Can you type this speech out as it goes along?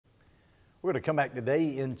We're going to come back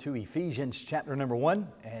today into Ephesians chapter number 1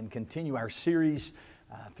 and continue our series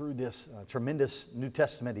through this tremendous New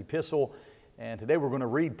Testament epistle. And today we're going to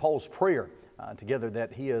read Paul's prayer together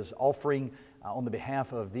that he is offering on the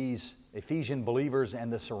behalf of these Ephesian believers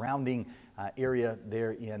and the surrounding area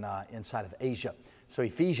there inside of Asia. So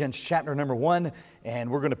Ephesians chapter number 1, and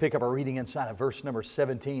we're going to pick up our reading inside of verse number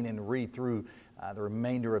 17 and read through the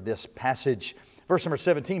remainder of this passage. Verse number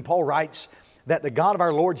 17, Paul writes, that the God of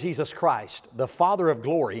our Lord Jesus Christ, the Father of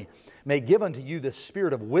glory, may give unto you the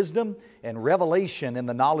spirit of wisdom and revelation in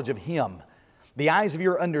the knowledge of Him, the eyes of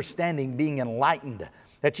your understanding being enlightened,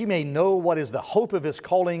 that ye may know what is the hope of His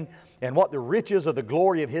calling, and what the riches of the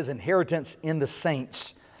glory of His inheritance in the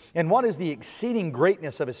saints, and what is the exceeding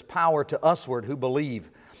greatness of His power to usward who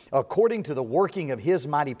believe, according to the working of His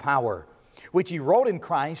mighty power, which He wrought in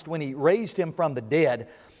Christ when He raised Him from the dead,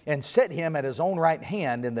 and set Him at His own right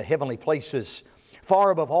hand in the heavenly places, far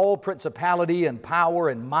above all principality and power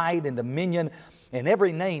and might and dominion, and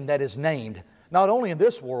every name that is named, not only in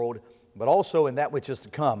this world, but also in that which is to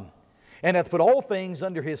come. And hath put all things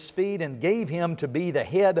under His feet, and gave Him to be the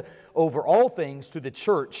head over all things to the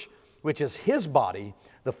church, which is His body,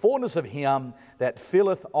 the fullness of Him that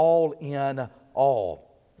filleth all in all.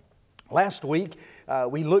 Last week,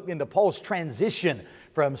 we looked into Paul's transition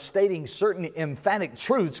from stating certain emphatic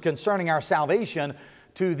truths concerning our salvation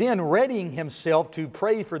to then readying himself to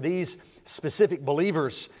pray for these specific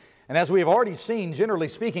believers. And as we have already seen, generally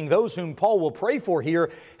speaking, those whom Paul will pray for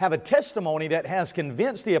here have a testimony that has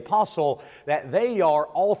convinced the apostle that they are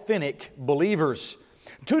authentic believers.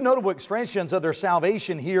 Two notable expressions of their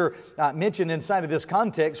salvation here mentioned inside of this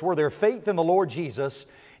context were their faith in the Lord Jesus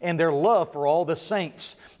and their love for all the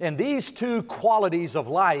saints. And these two qualities of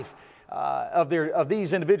life of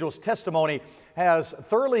these individuals' testimony has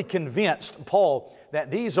thoroughly convinced Paul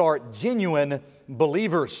that these are genuine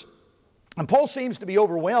believers. And Paul seems to be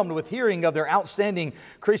overwhelmed with hearing of their outstanding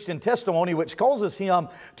Christian testimony, which causes him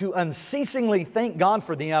to unceasingly thank God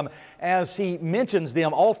for them as he mentions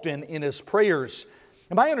them often in his prayers.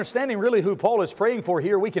 And by understanding really who Paul is praying for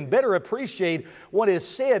here, we can better appreciate what is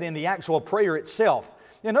said in the actual prayer itself.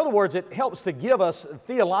 In other words, it helps to give us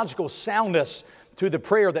theological soundness to the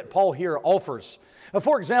prayer that Paul here offers.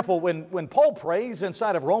 For example, when Paul prays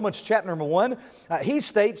inside of Romans chapter number 1, he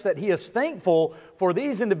states that he is thankful for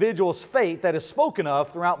these individuals' faith that is spoken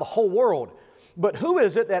of throughout the whole world. But who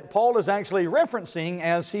is it that Paul is actually referencing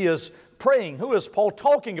as he is praying? Who is Paul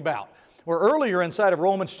talking about? Where earlier inside of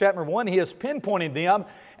Romans chapter 1, he is pinpointing them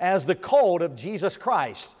as the called of Jesus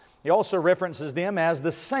Christ. He also references them as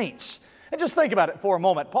the saints. And just think about it for a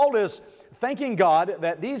moment. Paul is thanking God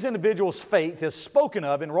that these individuals' faith is spoken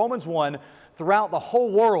of in Romans 1 throughout the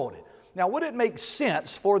whole world. Now, would it make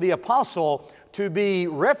sense for the apostle to be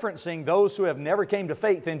referencing those who have never came to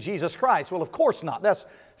faith in Jesus Christ? Well, of course not. It's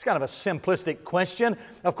kind of a simplistic question.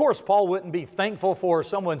 Of course, Paul wouldn't be thankful for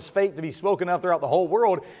someone's faith to be spoken of throughout the whole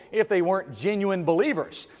world if they weren't genuine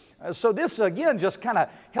believers. So this, again, just kind of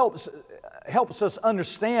helps us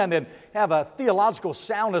understand and have a theological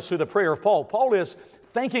soundness to the prayer of Paul. Paul is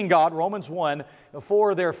thanking God, Romans 1,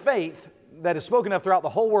 for their faith that is spoken of throughout the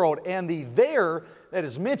whole world. And the there that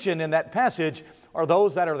is mentioned in that passage are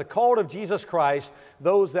those that are the called of Jesus Christ,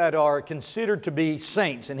 those that are considered to be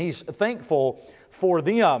saints. And he's thankful for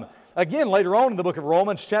them. Again, later on in the book of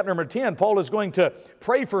Romans, chapter number 10, Paul is going to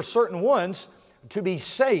pray for certain ones to be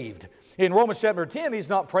saved. In Romans chapter 10, he's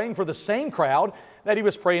not praying for the same crowd that he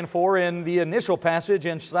was praying for in the initial passage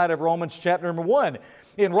inside of Romans chapter number 1.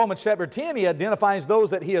 In Romans chapter 10, he identifies those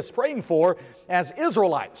that he is praying for as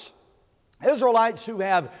Israelites. Israelites who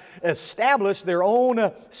have established their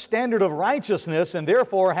own standard of righteousness and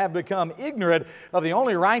therefore have become ignorant of the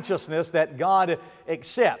only righteousness that God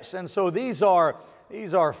accepts. And so these are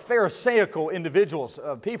Pharisaical individuals,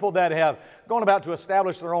 people that have gone about to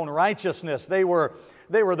establish their own righteousness. They were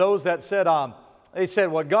those that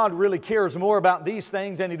said, well, God really cares more about these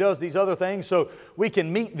things than He does these other things, so we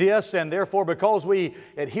can meet this, and therefore because we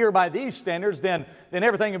adhere by these standards, then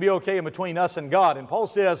everything will be okay in between us and God. And Paul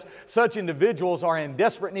says such individuals are in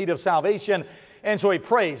desperate need of salvation, and so he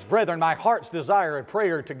prays, brethren, my heart's desire and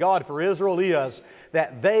prayer to God for Israel is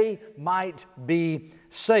that they might be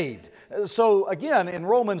saved. So again, in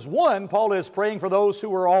Romans 1, Paul is praying for those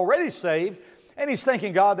who are already saved, and he's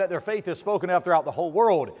thanking God that their faith is spoken of throughout the whole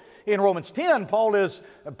world. In Romans 10, Paul is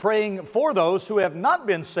praying for those who have not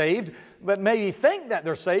been saved, but maybe think that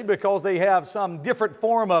they're saved because they have some different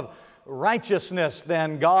form of righteousness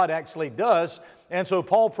than God actually does. And so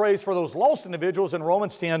Paul prays for those lost individuals in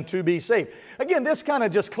Romans 10 to be saved. Again, this kind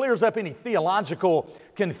of just clears up any theological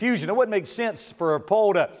confusion. It wouldn't make sense for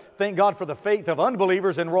Paul to thank God for the faith of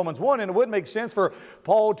unbelievers in Romans 1, and it wouldn't make sense for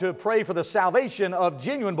Paul to pray for the salvation of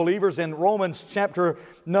genuine believers in Romans chapter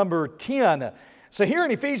number 10. So here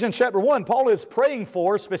in Ephesians chapter 1, Paul is praying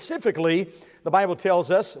for, specifically, the Bible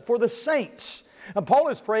tells us, for the saints. And Paul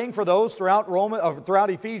is praying for those throughout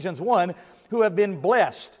Ephesians 1 who have been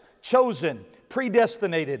blessed, chosen,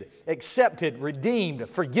 predestinated, accepted, redeemed,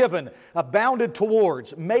 forgiven, abounded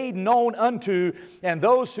towards, made known unto, and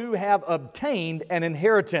those who have obtained an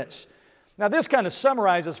inheritance. Now this kind of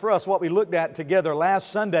summarizes for us what we looked at together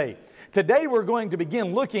last Sunday. Today we're going to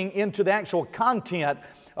begin looking into the actual content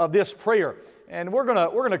of this prayer. And we're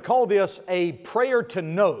going to call this a prayer to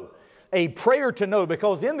know. A prayer to know,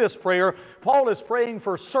 because in this prayer, Paul is praying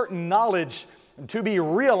for certain knowledge to be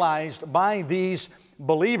realized by these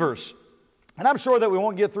believers. And I'm sure that we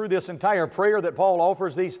won't get through this entire prayer that Paul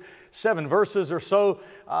offers, these 7 verses or so,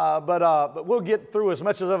 but we'll get through as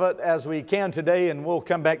much of it as we can today, and we'll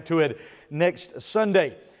come back to it next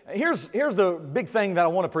Sunday. Here's the big thing that I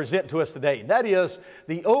want to present to us today. That is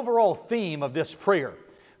the overall theme of this prayer.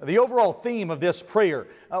 The overall theme of this prayer.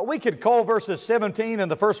 We could call verses 17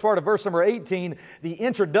 and the first part of verse number 18 the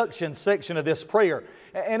introduction section of this prayer.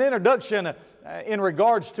 An introduction in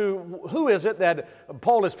regards to who is it that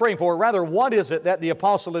Paul is praying for, rather what is it that the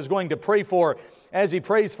apostle is going to pray for as he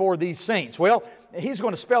prays for these saints. Well, he's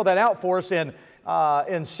going to spell that out for us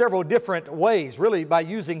in several different ways, really by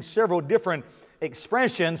using several different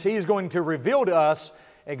expressions. He's going to reveal to us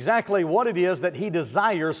exactly what it is that he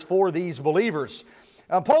desires for these believers.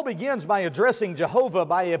 Paul begins by addressing Jehovah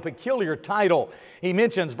by a peculiar title. He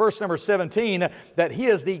mentions, verse number 17, that He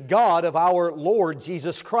is the God of our Lord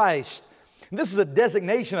Jesus Christ. And this is a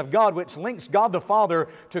designation of God which links God the Father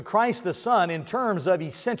to Christ the Son in terms of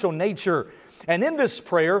essential nature. And in this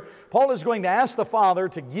prayer, Paul is going to ask the Father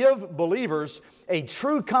to give believers a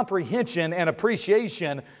true comprehension and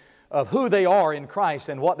appreciation of who they are in Christ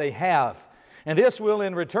and what they have. And this will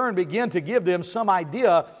in return begin to give them some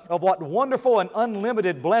idea of what wonderful and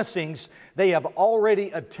unlimited blessings they have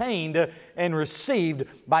already attained and received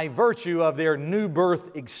by virtue of their new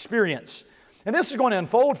birth experience. And this is going to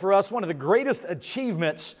unfold for us one of the greatest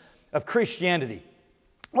achievements of Christianity.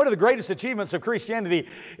 One of the greatest achievements of Christianity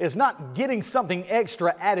is not getting something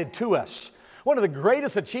extra added to us. One of the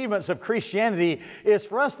greatest achievements of Christianity is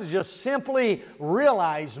for us to just simply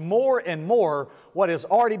realize more and more what has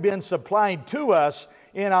already been supplied to us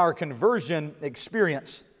in our conversion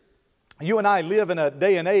experience. You and I live in a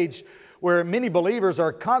day and age where many believers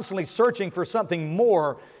are constantly searching for something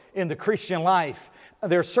more in the Christian life.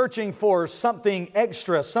 They're searching for something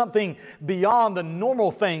extra, something beyond the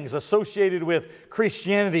normal things associated with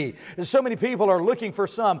Christianity. And so many people are looking for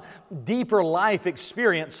some deeper life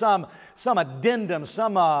experience, some addendum,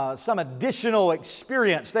 some additional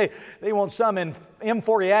experience. They want some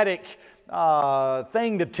emphoriatic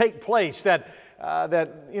thing to take place that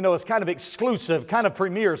is kind of exclusive, kind of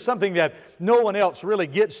premier, something that no one else really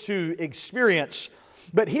gets to experience.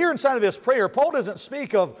 But here inside of this prayer, Paul doesn't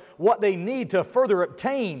speak of what they need to further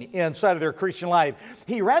obtain inside of their Christian life.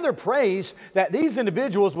 He rather prays that these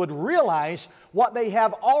individuals would realize what they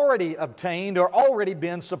have already obtained or already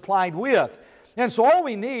been supplied with. And so all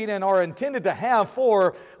we need and are intended to have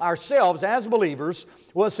for ourselves as believers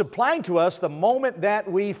was supplied to us the moment that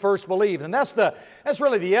we first believed. And that's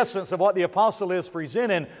really the essence of what the apostle is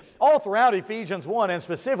presenting all throughout Ephesians 1, and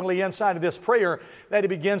specifically inside of this prayer that he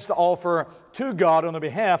begins to offer to God on the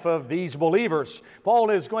behalf of these believers. Paul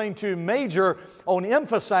is going to major on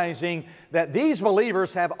emphasizing that these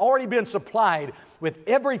believers have already been supplied with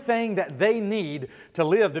everything that they need to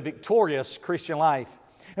live the victorious Christian life.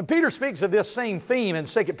 And Peter speaks of this same theme in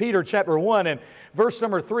 2 Peter chapter 1 and verse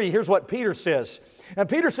number 3. Here's what Peter says. And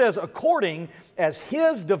Peter says, according as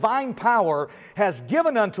His divine power has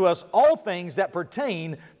given unto us all things that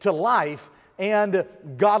pertain to life and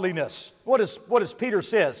godliness. What does Peter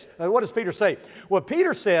says? What does Peter say? Well,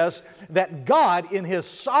 Peter says that God in His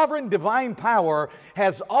sovereign divine power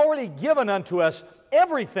has already given unto us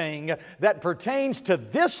everything that pertains to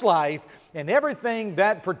this life and everything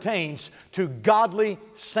that pertains to godly,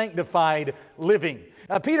 sanctified living.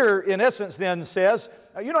 Peter, in essence, then says,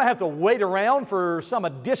 you don't have to wait around for some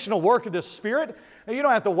additional work of the Spirit. You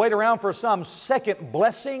don't have to wait around for some second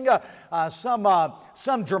blessing,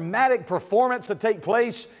 some dramatic performance to take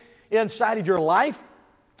place inside of your life.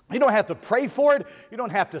 You don't have to pray for it. You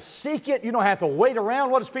don't have to seek it. You don't have to wait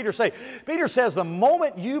around. What does Peter say? Peter says the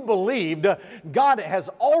moment you believed, God has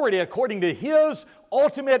already, according to His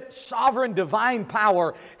ultimate sovereign divine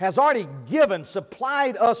power, has already given,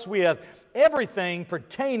 supplied us with everything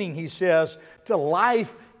pertaining, he says, to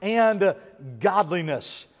life and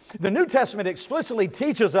godliness. The New Testament explicitly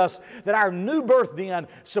teaches us that our new birth then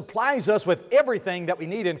supplies us with everything that we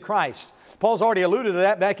need in Christ. Paul's already alluded to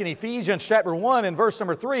that back in Ephesians chapter 1 and verse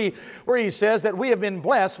number 3, where he says that we have been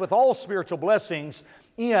blessed with all spiritual blessings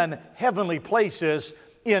in heavenly places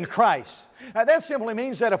in Christ. Now, that simply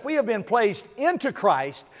means that if we have been placed into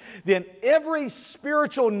Christ, then every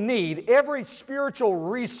spiritual need, every spiritual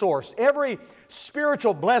resource, every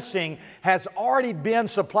spiritual blessing has already been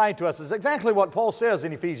supplied to us. It's exactly what Paul says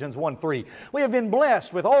in Ephesians 1:3. We have been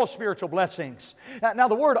blessed with all spiritual blessings. Now,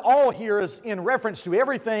 the word all here is in reference to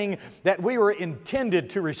everything that we were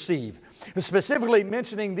intended to receive. Specifically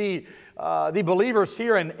mentioning the believers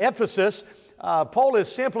here in Ephesus, Paul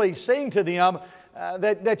is simply saying to them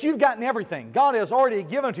that you've gotten everything. God has already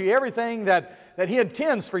given to you everything that He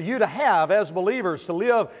intends for you to have as believers, to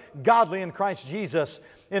live godly in Christ Jesus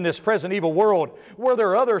in this present evil world. Were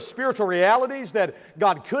there other spiritual realities that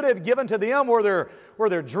God could have given to them? Were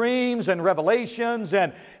there dreams and revelations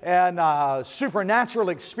and supernatural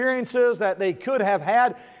experiences that they could have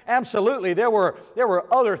had? Absolutely. There were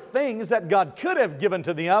other things that God could have given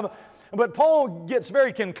to them. But Paul gets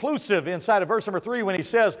very conclusive inside of verse number 3 when he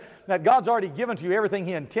says that God's already given to you everything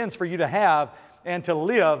He intends for you to have and to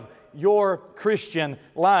live your Christian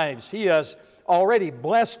lives. He has already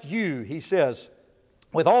blessed you, he says,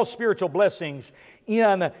 with all spiritual blessings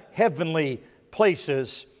in heavenly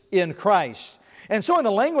places in Christ. And so in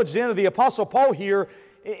the language then of the Apostle Paul here,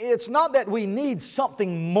 it's not that we need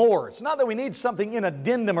something more. It's not that we need something in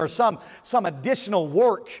addendum or some additional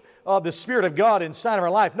work of the Spirit of God inside of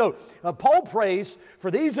our life. No, Paul prays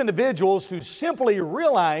for these individuals to simply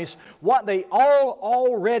realize what they all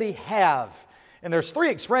already have. And there's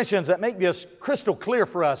three expressions that make this crystal clear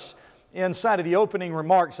for us inside of the opening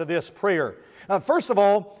remarks of this prayer. First of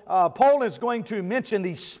all, Paul is going to mention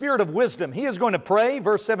the Spirit of wisdom. He is going to pray,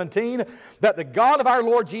 verse 17, that the God of our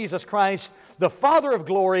Lord Jesus Christ, the Father of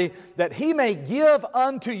glory, that He may give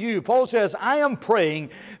unto you. Paul says, I am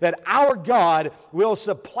praying that our God will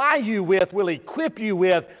supply you with, will equip you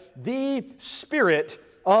with the Spirit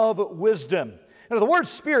of wisdom. Now, the word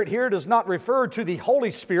Spirit here does not refer to the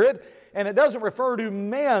Holy Spirit, and it doesn't refer to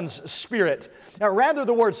man's spirit. Now, rather,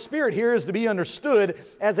 the word spirit here is to be understood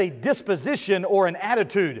as a disposition or an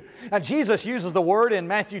attitude. Now, Jesus uses the word in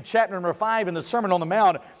Matthew chapter number 5 in the Sermon on the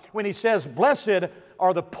Mount when He says, blessed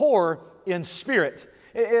are the poor in spirit.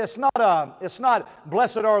 It's not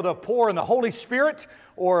blessed are the poor in the Holy Spirit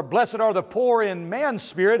or blessed are the poor in man's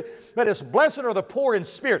spirit, but it's blessed are the poor in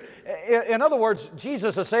spirit. In other words,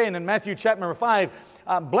 Jesus is saying in Matthew chapter number 5,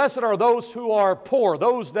 blessed are those who are poor,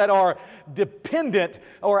 those that are dependent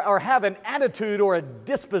or have an attitude or a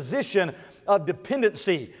disposition of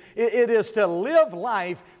dependency. It is to live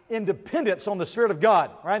life in dependence on the Spirit of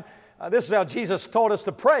God, right? This is how Jesus taught us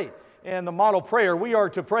to pray. In the model prayer, we are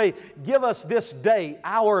to pray, give us this day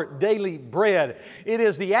our daily bread. It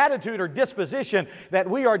is the attitude or disposition that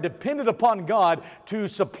we are dependent upon God to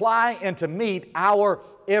supply and to meet our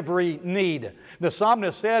every need. The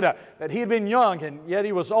psalmist said that he had been young and yet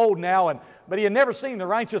he was old now, but he had never seen the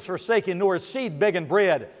righteous forsaken nor his seed begging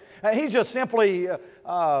bread. He's just simply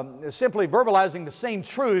verbalizing the same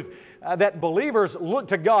truth that believers look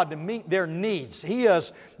to God to meet their needs. He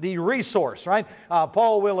is the resource, right?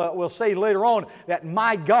 Paul will say later on that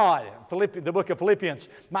my God, the book of Philippians,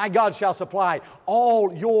 my God shall supply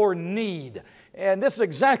all your need. And this is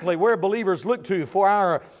exactly where believers look to for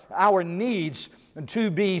our needs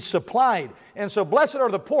to be supplied. And so blessed are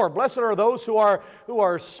the poor. Blessed are those who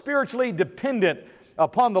are spiritually dependent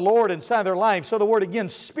upon the Lord inside their life. So the word again,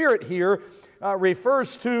 spirit here,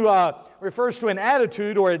 refers to an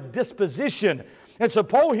attitude or a disposition. And so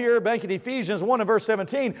Paul here, back in Ephesians 1 and verse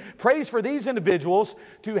 17, prays for these individuals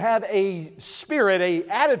to have a spirit, a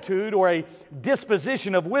attitude, or a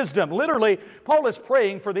disposition of wisdom. Literally, Paul is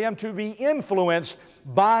praying for them to be influenced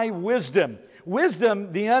by wisdom.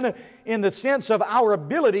 Wisdom, then, in the sense of our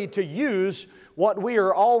ability to use what we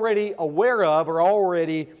are already aware of or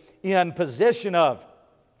already in possession of.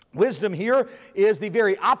 Wisdom here is the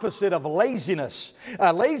very opposite of laziness.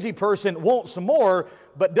 A lazy person wants more,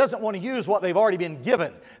 but doesn't want to use what they've already been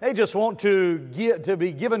given. They just want to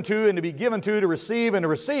be given to and to be given to receive and to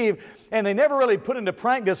receive, and they never really put into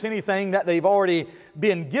practice anything that they've already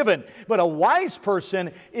been given. But a wise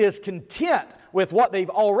person is content with what they've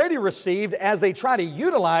already received as they try to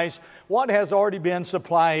utilize what has already been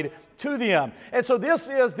supplied to them. And so this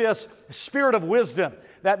is this spirit of wisdom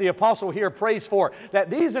that the apostle here prays for,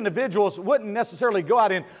 that these individuals wouldn't necessarily go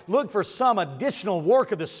out and look for some additional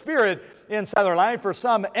work of the Spirit inside their life or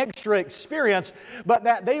some extra experience, but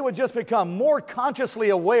that they would just become more consciously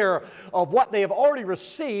aware of what they have already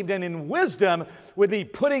received, and in wisdom would be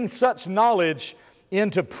putting such knowledge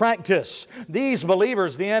into practice. These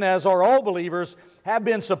believers then, as are all believers, have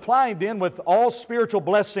been supplied then with all spiritual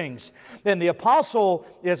blessings. Then the apostle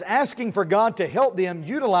is asking for God to help them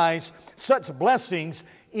utilize such blessings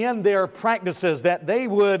in their practices, that they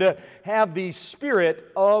would have the spirit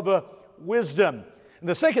of wisdom. And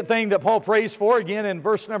the second thing that Paul prays for, again in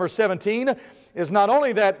verse number 17, is not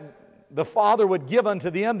only that the Father would give unto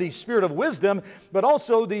them the spirit of wisdom, but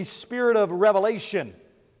also the spirit of revelation.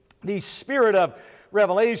 The spirit of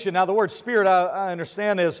revelation. Now the word spirit, I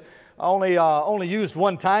understand, is only used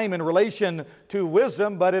one time in relation to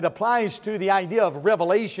wisdom, but it applies to the idea of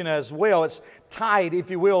revelation as well. It's tied, if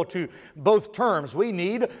you will, to both terms. We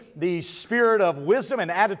need the spirit of wisdom, an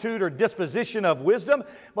attitude or disposition of wisdom,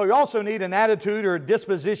 but we also need an attitude or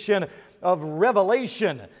disposition of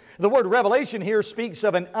revelation. The word revelation here speaks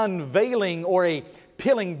of an unveiling or a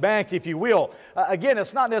peeling back, if you will. Again,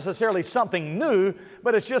 it's not necessarily something new,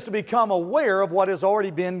 but it's just to become aware of what has already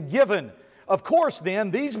been given. Of course,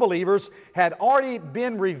 then, these believers had already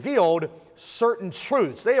been revealed certain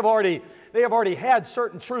truths. They have already had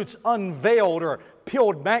certain truths unveiled or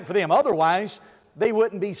peeled back for them. Otherwise, they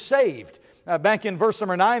wouldn't be saved. Back in verse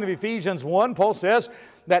number 9 of Ephesians 1, Paul says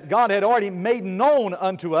that God had already made known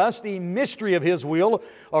unto us the mystery of His will,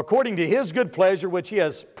 according to His good pleasure, which He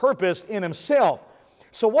has purposed in Himself.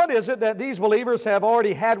 So what is it that these believers have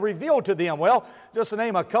already had revealed to them? Well, just to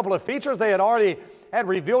name a couple of features, they had already had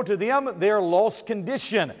revealed to them their lost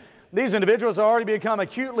condition. These individuals had already become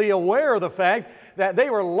acutely aware of the fact that they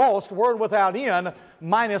were lost, world without end,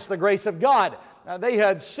 minus the grace of God. They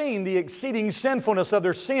had seen the exceeding sinfulness of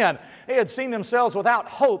their sin. They had seen themselves without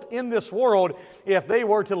hope in this world if they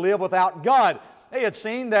were to live without God. They had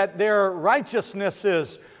seen that their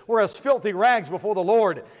righteousnesses were as filthy rags before the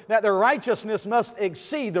Lord, that their righteousness must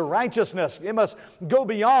exceed the righteousness. It must go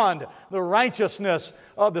beyond the righteousness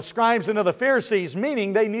of the scribes and of the Pharisees,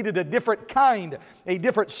 meaning they needed a different kind, a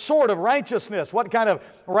different sort of righteousness. What kind of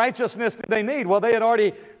righteousness did they need? Well, they had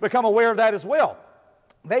already become aware of that as well.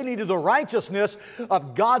 They needed the righteousness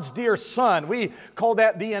of God's dear Son. We call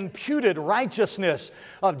that the imputed righteousness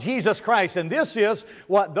of Jesus Christ. And this is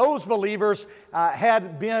what those believers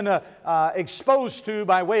had been exposed to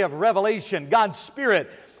by way of revelation. God's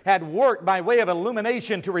Spirit had worked by way of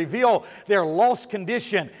illumination to reveal their lost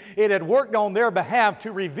condition. It had worked on their behalf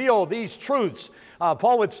to reveal these truths.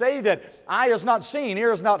 Paul would say that eye has not seen,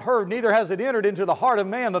 ear has not heard, neither has it entered into the heart of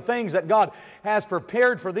man the things that God has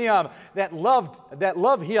prepared for them that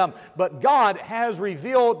love Him. But God has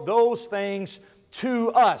revealed those things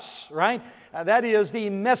to us, right? That is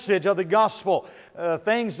the message of the gospel.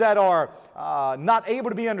 Things that are not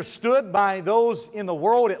able to be understood by those in the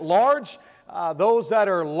world at large, those that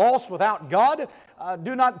are lost without God,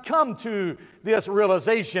 do not come to this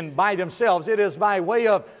realization by themselves. It is by way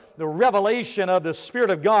of the revelation of the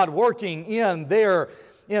Spirit of God working in their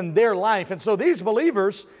life. And so these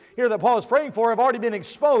believers here that Paul is praying for have already been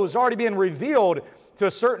exposed, already been revealed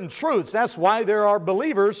to certain truths. That's why there are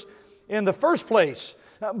believers in the first place.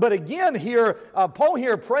 But again here, Paul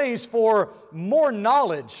here prays for more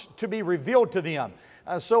knowledge to be revealed to them.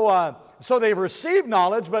 So they've received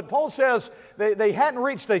knowledge, but Paul says they hadn't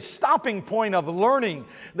reached a stopping point of learning.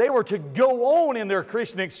 They were to go on in their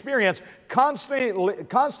Christian experience,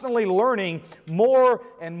 constantly learning more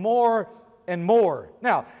and more and more.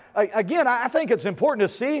 Now, again, I think it's important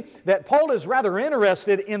to see that Paul is rather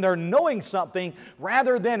interested in their knowing something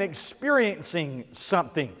rather than experiencing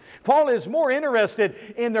something. Paul is more interested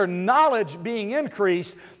in their knowledge being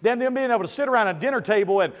increased than them being able to sit around a dinner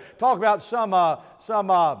table and talk about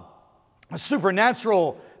some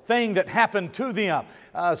supernatural thing that happened to them,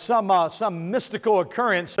 some mystical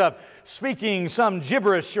occurrence of speaking some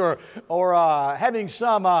gibberish or having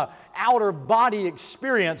some outer body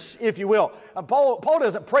experience, if you will. Paul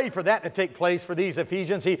doesn't pray for that to take place for these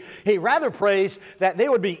Ephesians. He rather prays that they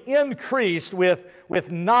would be increased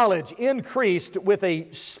with knowledge, increased with a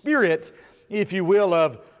spirit, if you will,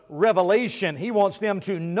 of revelation. He wants them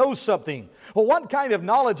to know something. Well, what kind of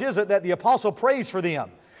knowledge is it that the apostle prays for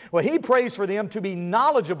them? Well, he prays for them to be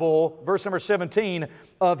knowledgeable, verse number 17,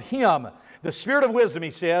 of Him. The Spirit of wisdom,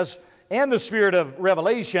 he says, and the Spirit of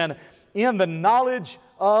revelation in the knowledge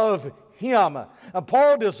of Him.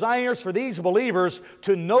 Paul desires for these believers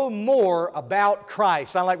to know more about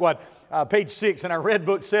Christ. I like what page 6 in our red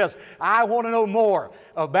book says. I want to know more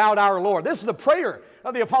about our Lord. This is the prayer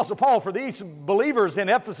of the Apostle Paul for these believers in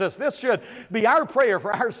Ephesus. This should be our prayer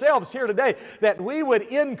for ourselves here today, that we would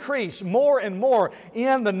increase more and more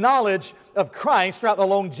in the knowledge of Christ throughout the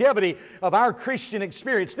longevity of our Christian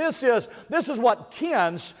experience. This is what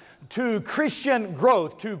tends to Christian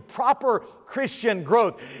growth, to proper Christian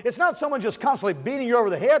growth. It's not someone just constantly beating you over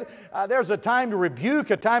the head. There's a time to rebuke,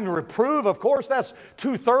 a time to reprove. Of course, that's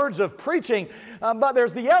 2/3 of preaching. But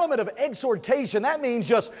there's the element of exhortation. That means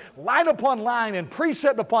just line upon line and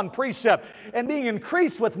precept upon precept, and being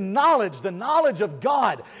increased with knowledge, the knowledge of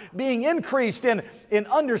God, being increased in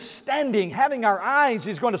understanding, having our eyes,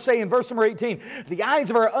 he's going to say in verse number 18, the eyes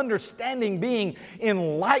of our understanding being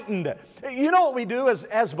enlightened. You know what we do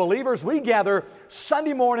as believers? We gather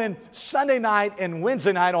Sunday morning, Sunday night, and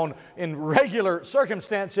Wednesday night in regular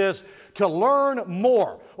circumstances to learn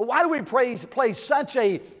more. Well, why do we place such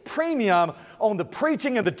a premium on the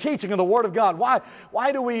preaching and the teaching of the Word of God?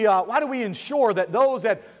 Why do we ensure that those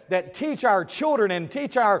that teach our children and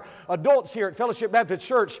teach our adults here at Fellowship Baptist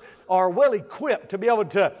Church are well equipped to be able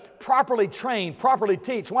to properly train, properly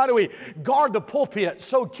teach? Why do we guard the pulpit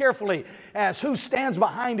so carefully as who stands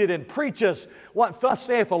behind it and preaches what thus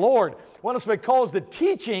saith the Lord? Well, it's because the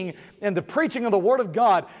teaching and the preaching of the Word of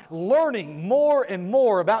God, learning more and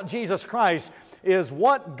more about Jesus Christ, is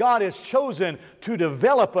what God has chosen to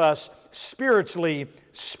develop us spiritually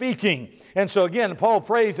speaking. And so again, Paul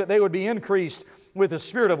prays that they would be increased with the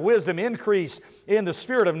spirit of wisdom, increased in the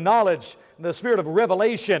spirit of knowledge, the spirit of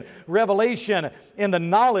revelation in the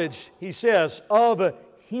knowledge, he says, of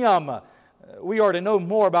Him. We are to know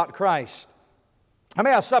more about Christ. I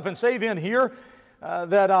may stop and say then here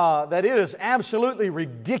that it is absolutely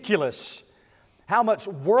ridiculous how much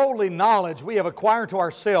worldly knowledge we have acquired to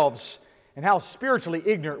ourselves and how spiritually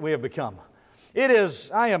ignorant we have become.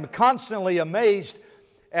 I am constantly amazed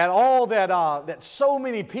at all that so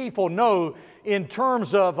many people know in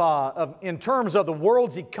terms of the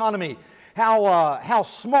world's economy, how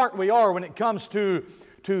smart we are when it comes to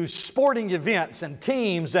sporting events and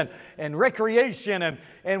teams and recreation,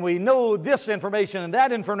 and we know this information and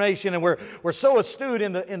that information, and we're so astute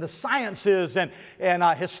in the sciences and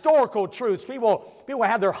historical truths. People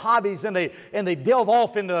have their hobbies and they delve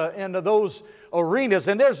off into those arenas,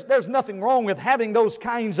 and there's nothing wrong with having those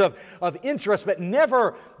kinds of interests, but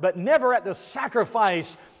never at the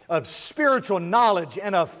sacrifice of spiritual knowledge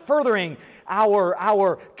and of furthering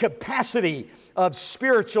our capacity of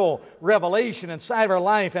spiritual revelation inside of our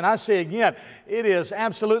life. And I say again, it is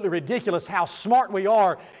absolutely ridiculous how smart we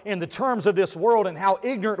are in the terms of this world and how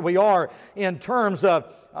ignorant we are in terms of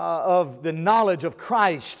the knowledge of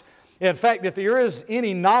Christ. In fact, if there is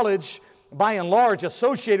any knowledge by and large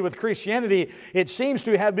associated with Christianity, it seems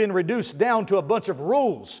to have been reduced down to a bunch of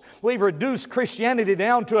rules. We've reduced Christianity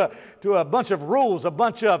down to a bunch of rules, a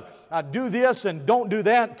bunch of do this and don't do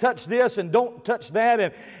that, touch this and don't touch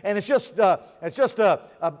that, and it's just a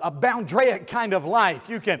boundraic kind of life.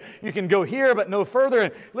 You can go here but no further.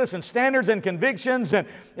 And listen, standards and convictions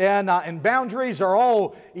and boundaries are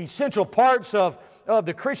all essential parts of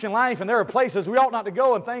the Christian life, and there are places we ought not to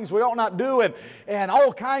go and things we ought not do and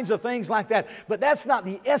all kinds of things like that. But that's not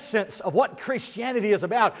the essence of what Christianity is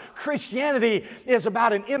about. Christianity is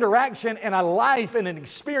about an interaction and a life and an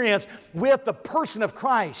experience with the person of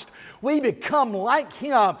Christ. We become like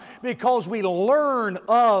Him because we learn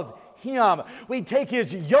of Him. We take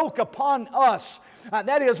His yoke upon us.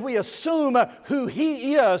 That is, we assume who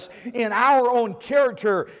He is in our own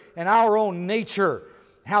character and our own nature.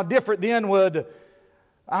 How different then would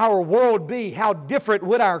our world be? How different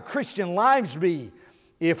would our Christian lives be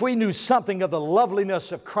if we knew something of the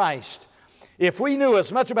loveliness of Christ? If we knew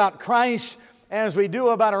as much about Christ as we do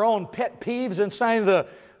about our own pet peeves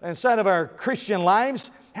inside of our Christian lives,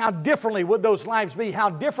 how differently would those lives be? How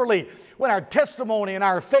differently would our testimony and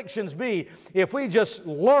our affections be if we just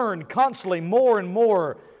learned constantly more and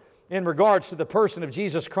more in regards to the person of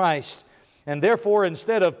Jesus Christ? And therefore,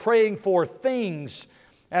 instead of praying for things,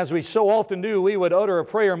 as we so often do, we would utter a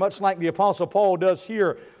prayer much like the Apostle Paul does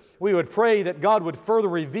here. We would pray that God would further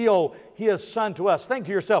reveal His Son to us. Think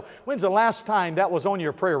to yourself, when's the last time that was on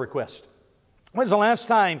your prayer request? When's the last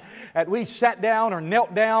time that we sat down or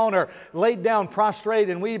knelt down or laid down prostrate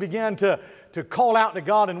and we began to call out to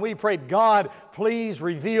God and we prayed, God, please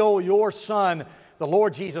reveal your Son, the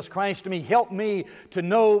Lord Jesus Christ, to me. Help me to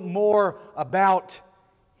know more about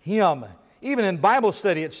Him. Even in Bible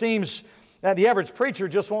study, it seems That the average preacher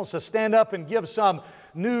just wants to stand up and give some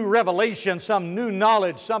new revelation, some new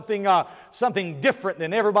knowledge, something different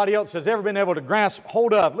than everybody else has ever been able to grasp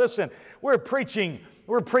hold of. Listen, we're preaching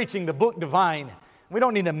the book divine. We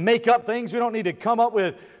don't need to make up things. We don't need to come up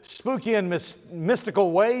with spooky and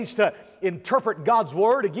mystical ways to interpret God's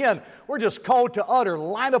Word. Again, we're just called to utter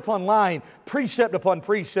line upon line, precept upon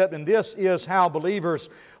precept, and this is how believers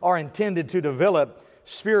are intended to develop,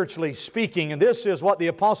 spiritually speaking. And this is what the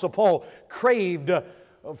Apostle Paul craved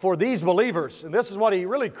for these believers. And this is what he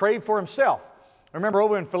really craved for himself. Remember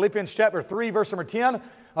over in Philippians chapter 3, verse number 10,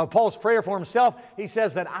 of Paul's prayer for himself, he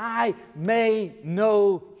says that I may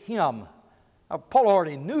know Him. Now, Paul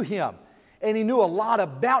already knew Him, and he knew a lot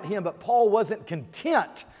about Him, but Paul wasn't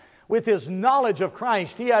content with his knowledge of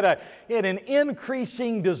Christ. He had an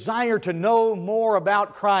increasing desire to know more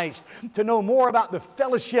about Christ, to know more about the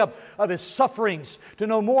fellowship of His sufferings, to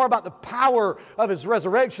know more about the power of His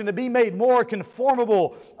resurrection, to be made more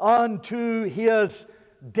conformable unto His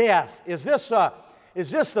death. Is this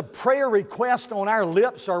the prayer request on our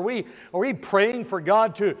lips? Are we praying for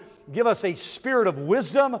God to give us a spirit of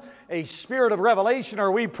wisdom, a spirit of revelation? Or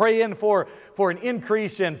are we praying for an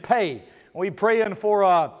increase in pay? Are we praying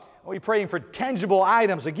for tangible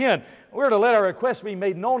items? Again, we're to let our requests be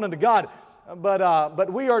made known unto God,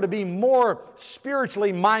 but we are to be more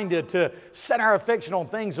spiritually minded, to set our affection on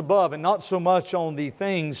things above and not so much on the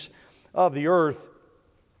things of the earth.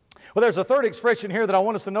 Well, there's a third expression here that I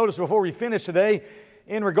want us to notice before we finish today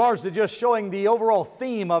in regards to just showing the overall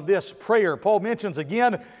theme of this prayer. Paul mentions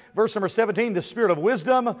again, verse number 17, the spirit of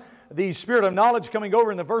wisdom, the spirit of knowledge. Coming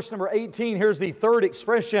over in the verse number 18, here's the third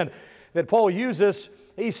expression that Paul uses.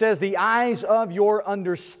 He says, the eyes of your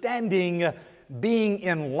understanding being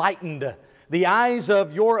enlightened. The eyes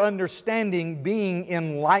of your understanding being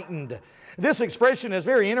enlightened. This expression is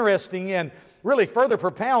very interesting and really further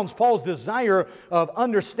propounds Paul's desire of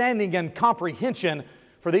understanding and comprehension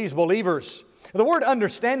for these believers. The word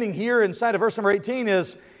understanding here inside of verse number 18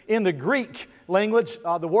 is in the Greek language,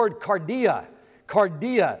 the word cardia.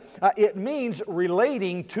 Cardia. It means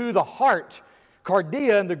relating to the heart.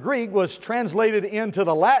 Cardia in the Greek was translated into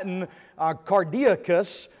the Latin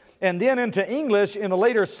cardiacus, and then into English in the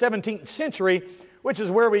later 17th century, which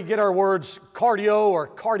is where we get our words cardio or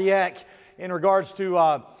cardiac in regards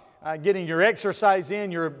to getting your exercise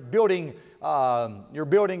in. You're building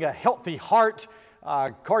a healthy heart.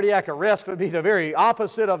 Cardiac arrest would be the very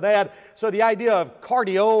opposite of that. So the idea of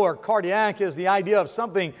cardio or cardiac is the idea of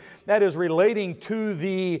something that is relating to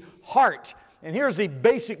the heart. And here's the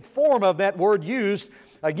basic form of that word used,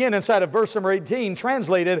 again inside of verse number 18,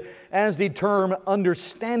 translated as the term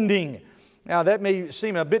understanding. Now that may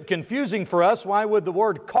seem a bit confusing for us. Why would the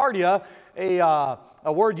word cardia,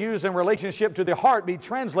 a word used in relationship to the heart, be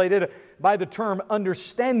translated by the term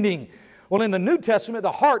understanding? Well, in the New Testament,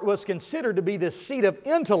 the heart was considered to be the seat of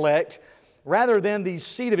intellect rather than the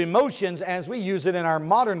seat of emotions as we use it in our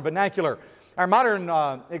modern vernacular. Our modern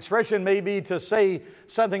expression may be to say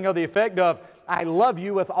something of the effect of, I love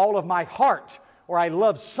you with all of my heart, or I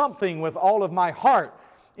love something with all of my heart.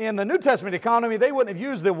 In the New Testament economy, they wouldn't have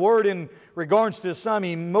used the word in regards to some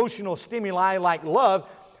emotional stimuli like love.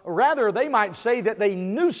 Rather, they might say that they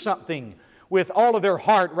knew something with all of their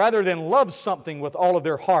heart rather than love something with all of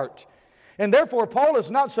their heart. And therefore, Paul is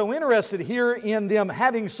not so interested here in them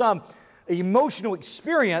having some emotional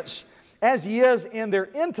experience as he is in their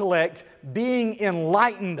intellect being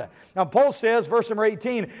enlightened. Now, Paul says, verse number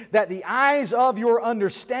 18, that the eyes of your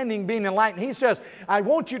understanding being enlightened. He says, I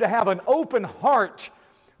want you to have an open heart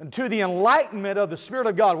to the enlightenment of the Spirit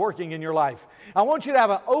of God working in your life. I want you to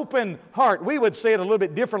have an open heart. We would say it a little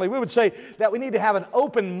bit differently. We would say that we need to have an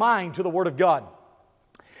open mind to the Word of God.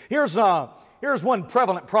 Here's one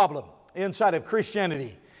prevalent problem inside of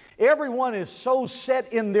Christianity. Everyone is so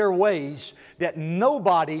set in their ways that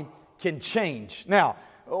nobody can change. Now,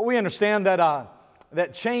 we understand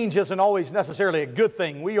that change isn't always necessarily a good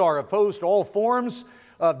thing. We are opposed to all forms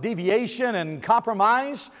of deviation and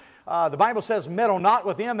compromise. The Bible says, meddle not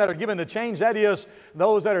with them that are given to change. That is,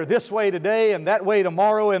 those that are this way today and that way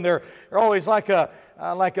tomorrow, and they're always like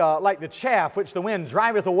the chaff which the wind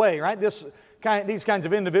driveth away, right? These kinds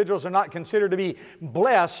of individuals are not considered to be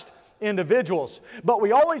blessed individuals. But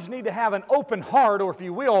we always need to have an open heart, or if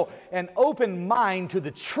you will, an open mind to the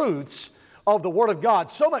truths of the Word of God.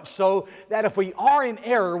 So much so that if we are in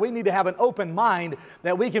error, we need to have an open mind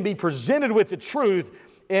that we can be presented with the truth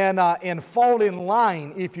and fall in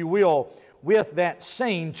line, if you will, with that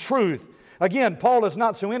same truth. Again, Paul is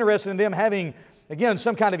not so interested in them having, again,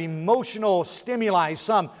 some kind of emotional stimuli,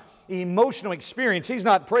 some emotional experience. He's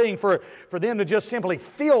not praying for them to just simply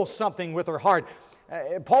feel something with their heart.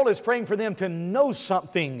 Paul is praying for them to know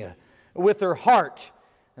something with their heart.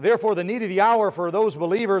 And therefore, the need of the hour for those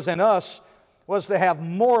believers and us was to have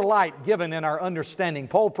more light given in our understanding.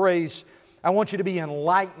 Paul prays, I want you to be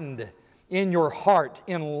enlightened in your heart,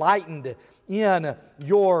 enlightened in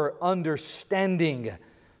your understanding.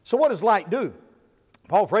 So what does light do?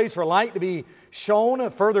 Paul prays for light to be shown,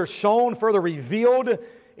 further revealed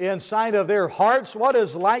inside of their hearts. What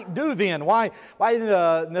does light do then? Why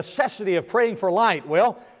the necessity of praying for light?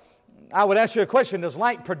 Well, I would ask you a question. Does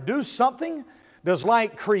light produce something? Does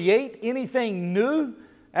light create anything new?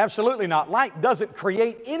 Absolutely not. Light doesn't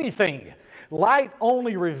create anything. Light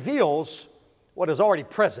only reveals what is already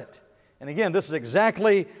present. And again, this is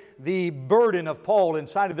exactly the burden of Paul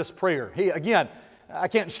inside of this prayer. Again, I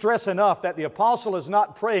can't stress enough that the apostle is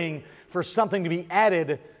not praying for something to be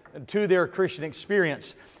added to their Christian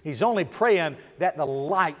experience. He's only praying that the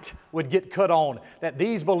light would get cut on, that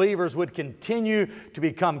these believers would continue to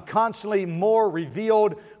become constantly more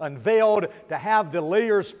revealed, unveiled, to have the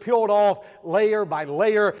layers peeled off layer by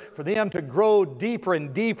layer, for them to grow deeper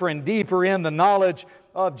and deeper and deeper in the knowledge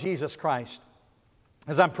of Jesus Christ.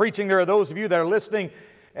 As I'm preaching, there are those of you that are listening,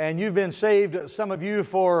 and you've been saved, some of you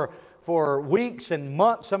for weeks and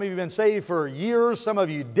months, some of you have been saved for years, some of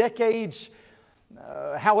you decades.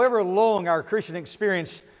 However long our Christian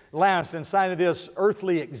experience lasts inside of this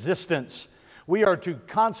earthly existence, we are to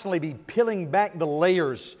constantly be peeling back the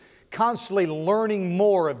layers, constantly learning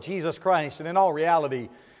more of Jesus Christ. And in all reality,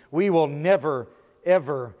 we will never,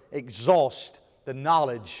 ever exhaust the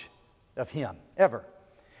knowledge of Him, ever.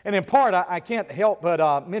 And in part, I can't help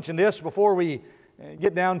but mention this before we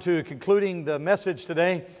get down to concluding the message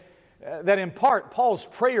today, that in part, Paul's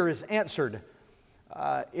prayer is answered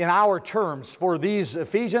in our terms for these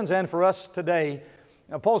Ephesians and for us today.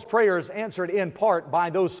 Now, Paul's prayer is answered in part by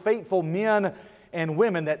those faithful men and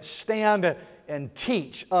women that stand and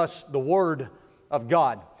teach us the Word of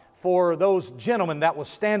God. For those gentlemen that will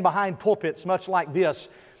stand behind pulpits much like this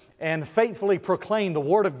and faithfully proclaim the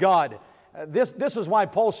Word of God. This is why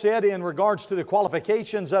Paul said in regards to the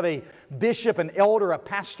qualifications of a bishop, an elder, a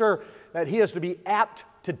pastor, that he is to be apt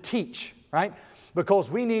to teach, right?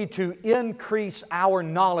 Because we need to increase our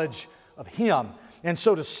knowledge of Him. And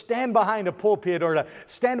so to stand behind a pulpit or to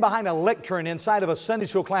stand behind a lectern inside of a Sunday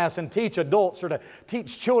school class and teach adults or to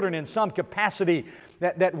teach children in some capacity,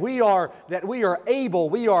 that we are able,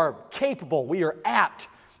 we are capable, we are apt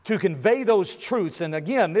to convey those truths. And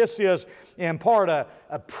again, this is in part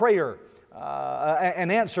a prayer,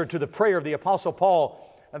 an answer to the prayer of the Apostle Paul,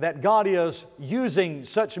 that God is using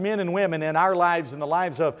such men and women in our lives and the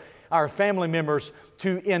lives of our family members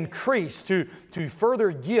to increase, to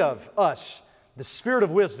further give us the spirit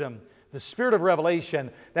of wisdom, the spirit of revelation,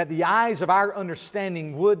 that the eyes of our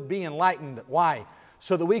understanding would be enlightened. Why?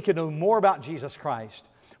 So that we could know more about Jesus Christ.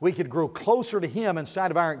 We could grow closer to Him inside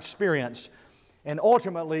of our experience. And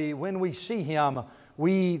ultimately, when we see Him,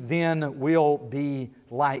 we then will be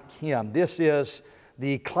like Him. This is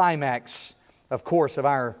the climax, of course, of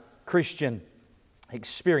our Christian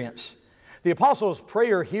experience. The apostles'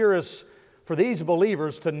 prayer here is for these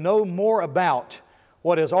believers to know more about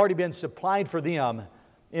what has already been supplied for them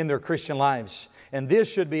in their Christian lives. And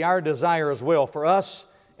this should be our desire as well for us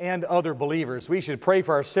and other believers. We should pray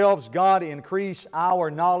for ourselves, God, increase our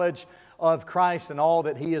knowledge of Christ and all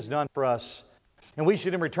that He has done for us. And we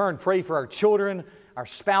should in return pray for our children, our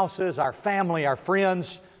spouses, our family, our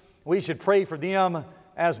friends. We should pray for them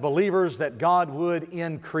as believers that God would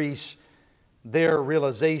increase their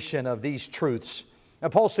realization of these truths. Now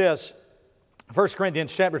Paul says, 1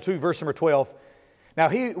 Corinthians chapter 2, verse number 12, now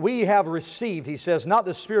we have received, he says, not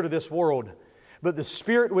the spirit of this world, but the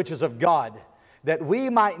Spirit which is of God, that we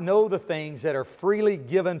might know the things that are freely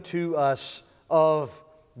given to us of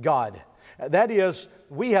God. That is,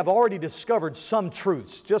 we have already discovered some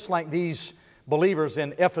truths, just like these believers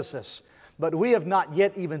in Ephesus, but we have not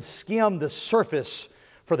yet even skimmed the surface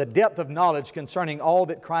for the depth of knowledge concerning all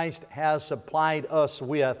that Christ has supplied us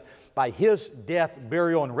with by His death,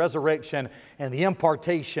 burial, and resurrection, and the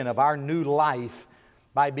impartation of our new life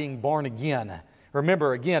by being born again.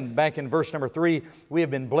 Remember, again, back in verse number 3, we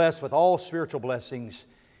have been blessed with all spiritual blessings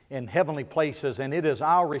in heavenly places, and it is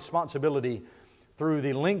our responsibility through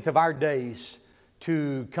the length of our days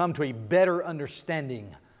to come to a better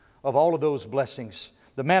understanding of all of those blessings.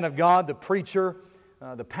 The man of God, the preacher,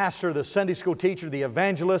 the pastor, the Sunday school teacher, the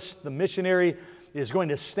evangelist, the missionary is going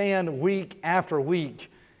to stand week after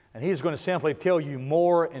week, and he's going to simply tell you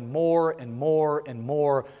more and more and more and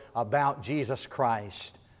more about Jesus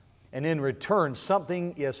Christ. And in return,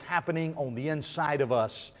 something is happening on the inside of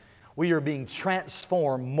us. We are being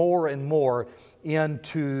transformed more and more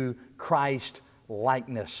into Christ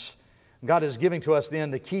likeness. God is giving to us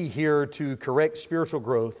then the key here to correct spiritual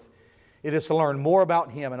growth. It is to learn more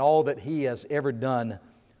about Him and all that He has ever done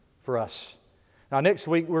for us. Now, next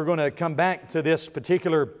week we're going to come back to this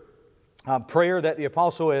particular prayer that the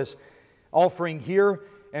apostle is offering here,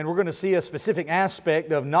 and we're going to see a specific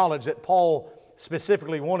aspect of knowledge that Paul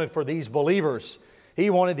specifically wanted for these believers. He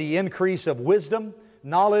wanted the increase of wisdom,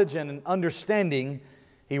 knowledge, and understanding.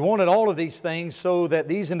 He wanted all of these things so that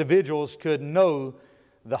these individuals could know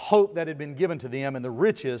the hope that had been given to them and the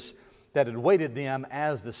riches that had awaited them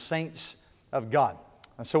as the saints of God.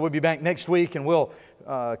 And so we'll be back next week, and we'll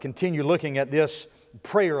continue looking at this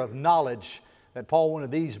prayer of knowledge that Paul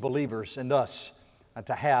wanted these believers and us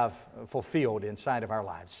to have fulfilled inside of our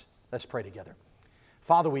lives. Let's pray together.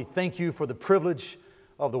 Father, we thank You for the privilege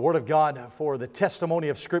of the Word of God, for the testimony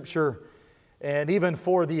of Scripture, and even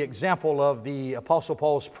for the example of the Apostle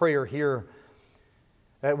Paul's prayer here,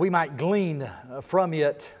 that we might glean from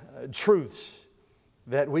it truths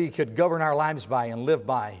that we could govern our lives by and live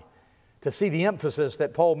by, to see the emphasis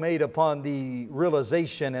that Paul made upon the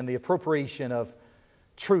realization and the appropriation of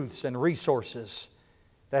truths and resources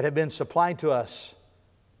that have been supplied to us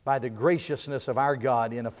by the graciousness of our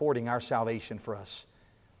God in affording our salvation for us.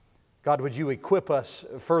 God, would You equip us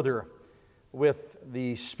further with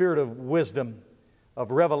the spirit of wisdom,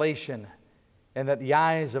 of revelation, and that the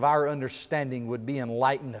eyes of our understanding would be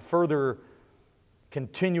enlightened, further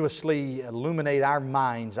continuously illuminate our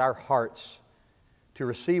minds, our hearts, to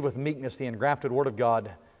receive with meekness the engrafted Word of God,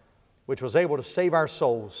 which was able to save our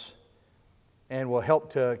souls and will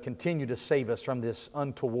help to continue to save us from this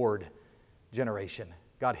untoward generation.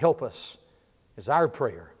 God, help us is our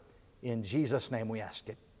prayer. In Jesus' name we ask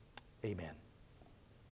it. Amen.